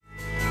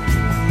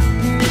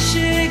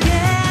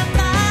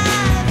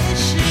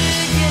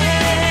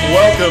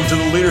Welcome to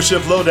the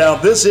Leadership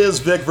Lowdown. This is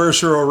Vic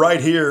Verschero right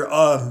here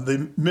on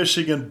the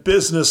Michigan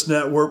Business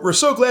Network. We're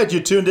so glad you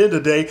tuned in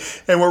today,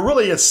 and we're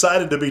really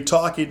excited to be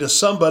talking to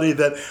somebody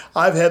that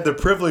I've had the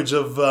privilege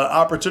of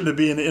opportunity to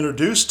being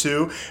introduced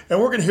to, and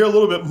we're going to hear a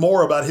little bit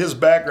more about his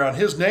background.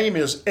 His name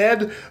is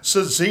Ed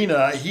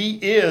Cezina. He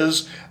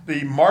is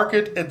the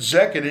market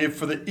executive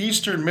for the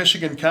Eastern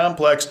Michigan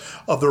complex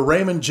of the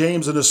Raymond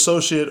James and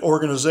Associate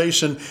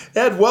organization.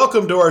 Ed,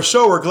 welcome to our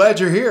show. We're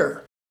glad you're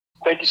here.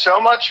 Thank you so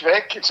much,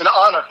 Vic. It's an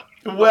honor.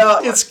 Well,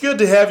 it's good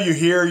to have you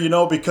here,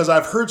 because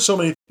I've heard so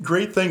many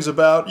great things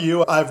about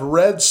you. I've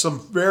read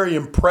some very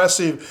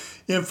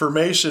impressive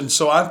information,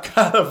 so I'm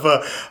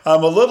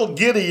I'm a little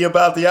giddy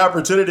about the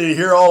opportunity to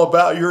hear all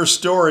about your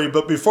story.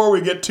 But before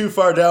we get too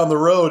far down the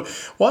road,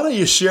 why don't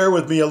you share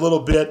with me a little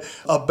bit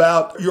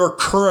about your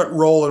current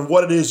role and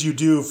what it is you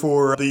do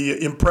for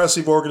the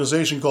impressive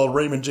organization called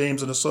Raymond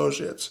James and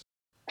Associates?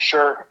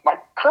 Sure. My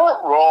current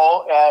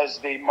role as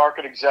the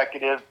market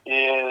executive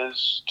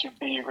is to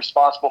be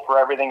responsible for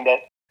everything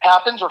that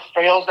happens or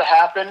fails to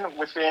happen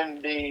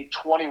within the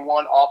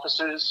 21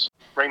 offices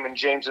Raymond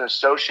James and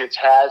Associates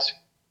has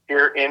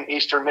here in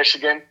Eastern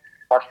Michigan.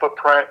 Our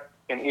footprint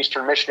in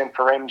Eastern Michigan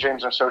for Raymond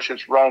James and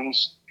Associates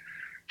runs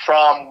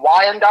from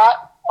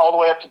Wyandotte all the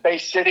way up to Bay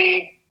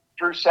City,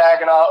 through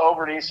Saginaw,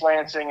 over to East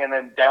Lansing, and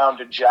then down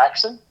to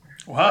Jackson.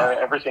 Wow.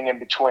 Everything in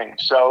between.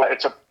 So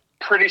it's a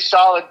pretty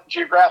solid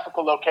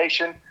geographical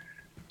location,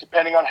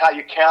 depending on how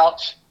you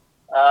count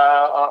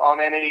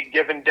on any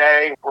given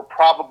day. We're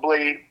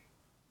probably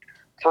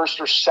first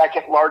or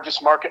second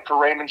largest market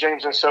for Raymond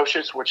James and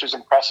Associates, which is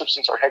impressive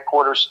since our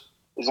headquarters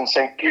is in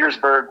St.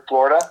 Petersburg,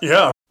 Florida.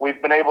 Yeah.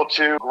 We've been able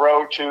to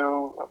grow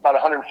to about a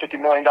 $150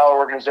 million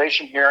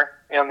organization here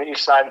on the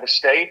east side of the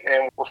state,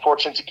 and we're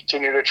fortunate to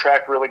continue to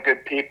attract really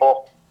good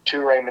people to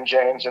Raymond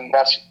James, and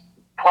that's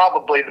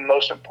probably the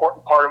most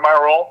important part of my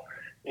role,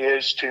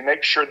 is to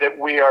make sure that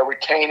we are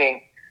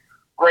retaining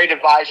great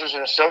advisors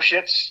and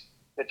associates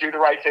that do the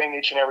right thing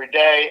each and every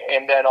day,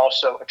 and then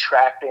also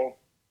attracting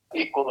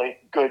equally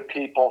good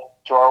people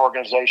to our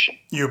organization.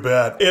 You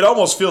bet. It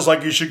almost feels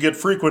like you should get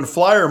frequent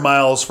flyer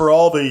miles for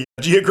all the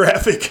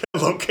geographic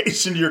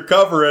location you're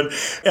covering.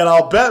 And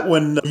I'll bet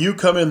when you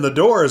come in the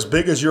door, as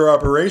big as your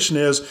operation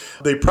is,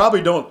 they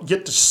probably don't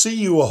get to see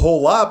you a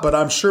whole lot, but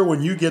I'm sure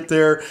when you get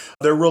there,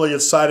 they're really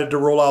excited to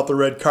roll out the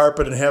red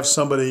carpet and have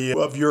somebody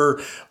of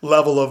your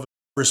level of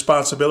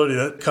responsibility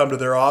to come to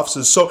their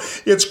offices. So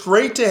it's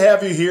great to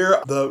have you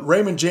here. The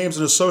Raymond James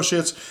and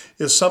Associates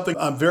is something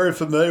I'm very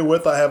familiar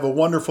with. I have a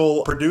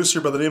wonderful producer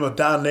by the name of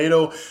Don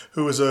Nato,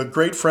 who is a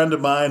great friend of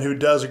mine who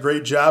does a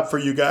great job for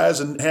you guys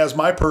and has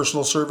my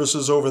personal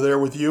services over there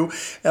with you.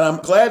 And I'm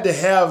glad to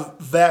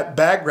have that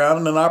background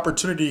and an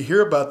opportunity to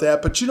hear about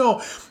that. But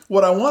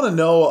what I want to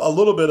know a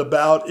little bit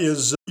about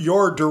is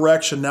your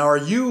direction. Now, are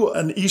you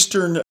an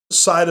eastern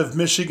side of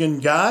Michigan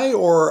guy,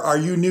 or are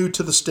you new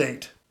to the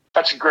state?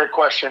 That's a great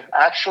question.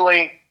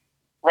 Actually,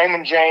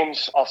 Raymond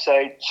James, I'll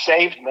say,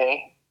 saved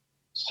me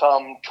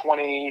some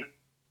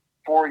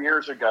 24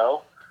 years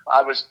ago.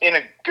 I was in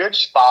a good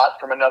spot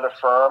from another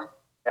firm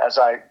as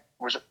I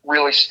was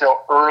really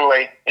still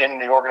early in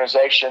the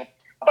organization.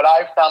 But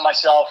I found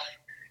myself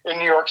in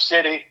New York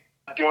City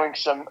doing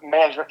some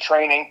management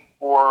training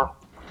for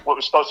what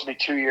was supposed to be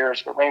 2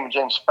 years. But Raymond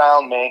James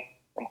found me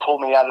and pulled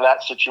me out of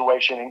that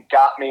situation and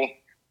got me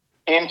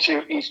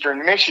into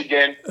Eastern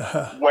Michigan,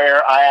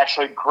 where I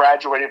actually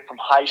graduated from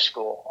high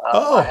school.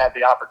 I had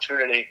the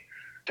opportunity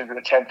to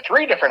attend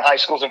 3 different high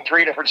schools in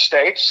 3 different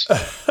states.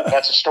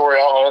 That's a story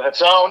all of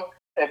its own.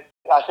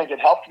 I think it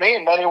helped me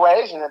in many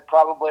ways, and it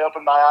probably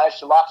opened my eyes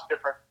to lots of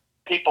different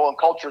people and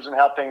cultures and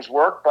how things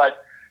work.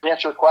 But to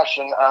answer your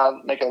question,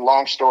 make a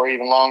long story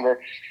even longer,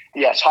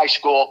 yes, high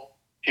school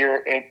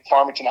here at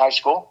Farmington High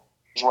School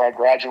is where I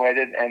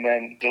graduated, and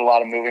then did a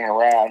lot of moving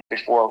around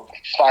before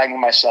finding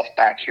myself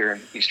back here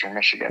in Eastern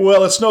Michigan.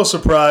 Well, it's no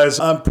surprise.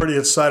 I'm pretty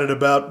excited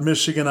about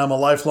Michigan. I'm a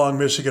lifelong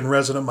Michigan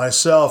resident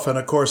myself, and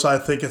of course, I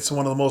think it's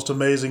one of the most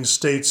amazing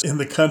states in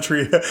the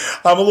country.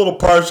 I'm a little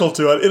partial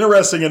to it.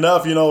 Interesting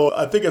enough,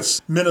 I think it's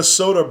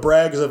Minnesota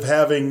brags of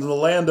having the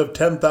land of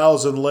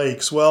 10,000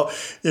 lakes. Well,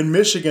 in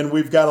Michigan,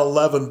 we've got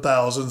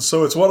 11,000.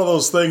 So it's one of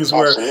those things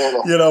where,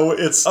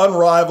 it's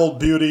unrivaled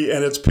beauty,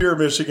 and it's pure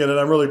Michigan, and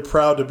I'm really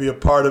proud to be a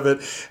part of it.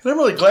 And I'm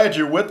really glad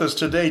you're with us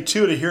today,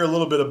 too, to hear a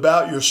little bit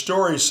about your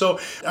story. So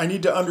I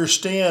need to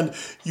understand,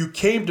 you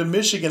came to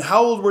Michigan.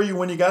 How old were you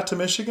when you got to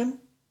Michigan?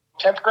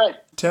 10th grade.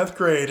 10th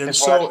grade. And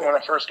when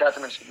I first got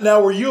to Michigan.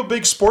 Now, were you a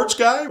big sports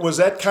guy? Was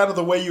that kind of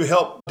the way you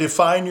helped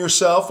define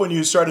yourself when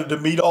you started to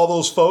meet all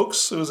those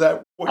folks? Was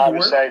that what you were? I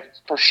would say,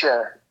 for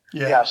sure.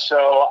 Yeah.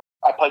 So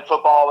I played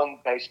football and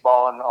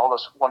baseball and all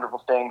those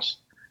wonderful things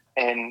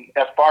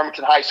at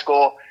Farmington High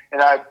School,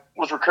 and I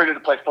was recruited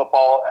to play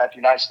football at the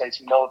United States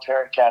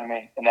Military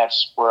Academy, and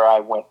that's where I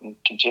went and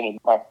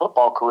continued my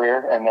football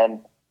career, and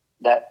then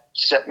that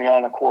set me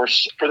on a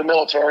course for the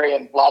military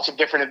and lots of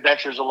different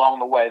adventures along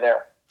the way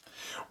there.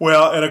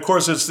 Well, and of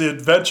course, it's the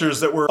adventures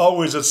that we're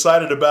always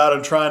excited about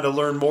and trying to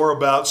learn more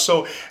about.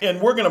 So,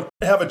 and we're going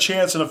to have a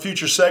chance in a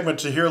future segment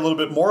to hear a little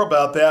bit more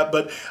about that.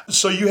 But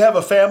so you have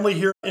a family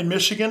here in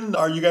Michigan?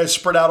 Are you guys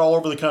spread out all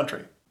over the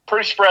country?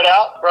 Pretty spread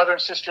out. Brother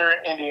and sister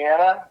in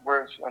Indiana,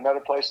 where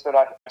another place that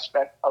I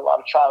spent a lot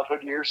of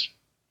childhood years.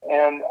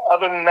 And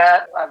other than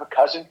that, I have a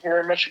cousin here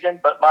in Michigan,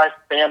 but my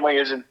family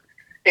is in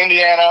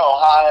Indiana,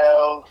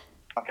 Ohio.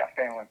 I've got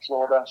family in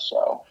Florida,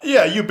 so.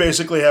 Yeah, you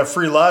basically have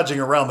free lodging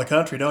around the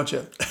country, don't you?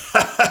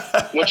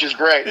 Which is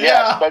great,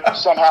 yes, but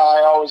somehow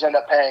I always end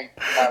up paying.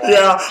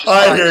 Yeah,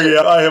 I hear you.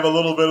 I have a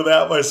little bit of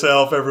that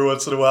myself every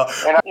once in a while.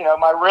 And,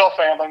 my real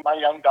family, my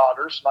young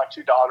daughters, my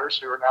two daughters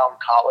who are now in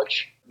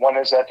college, one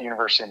is at the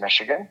University of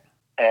Michigan,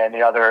 and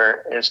the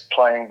other is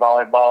playing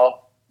volleyball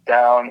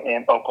down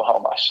in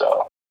Oklahoma,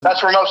 so.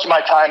 That's where most of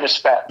my time is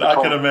spent. I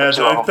can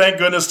imagine. And thank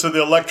goodness to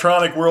the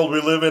electronic world we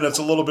live in, it's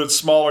a little bit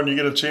smaller and you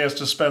get a chance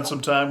to spend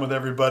some time with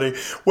everybody.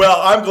 Well,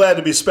 I'm glad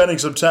to be spending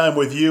some time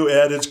with you,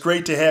 Ed. It's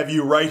great to have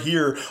you right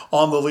here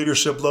on the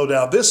Leadership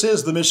Lowdown. This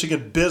is the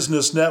Michigan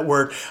Business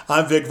Network.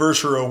 I'm Vic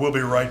Verchereau. We'll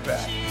be right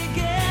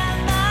back.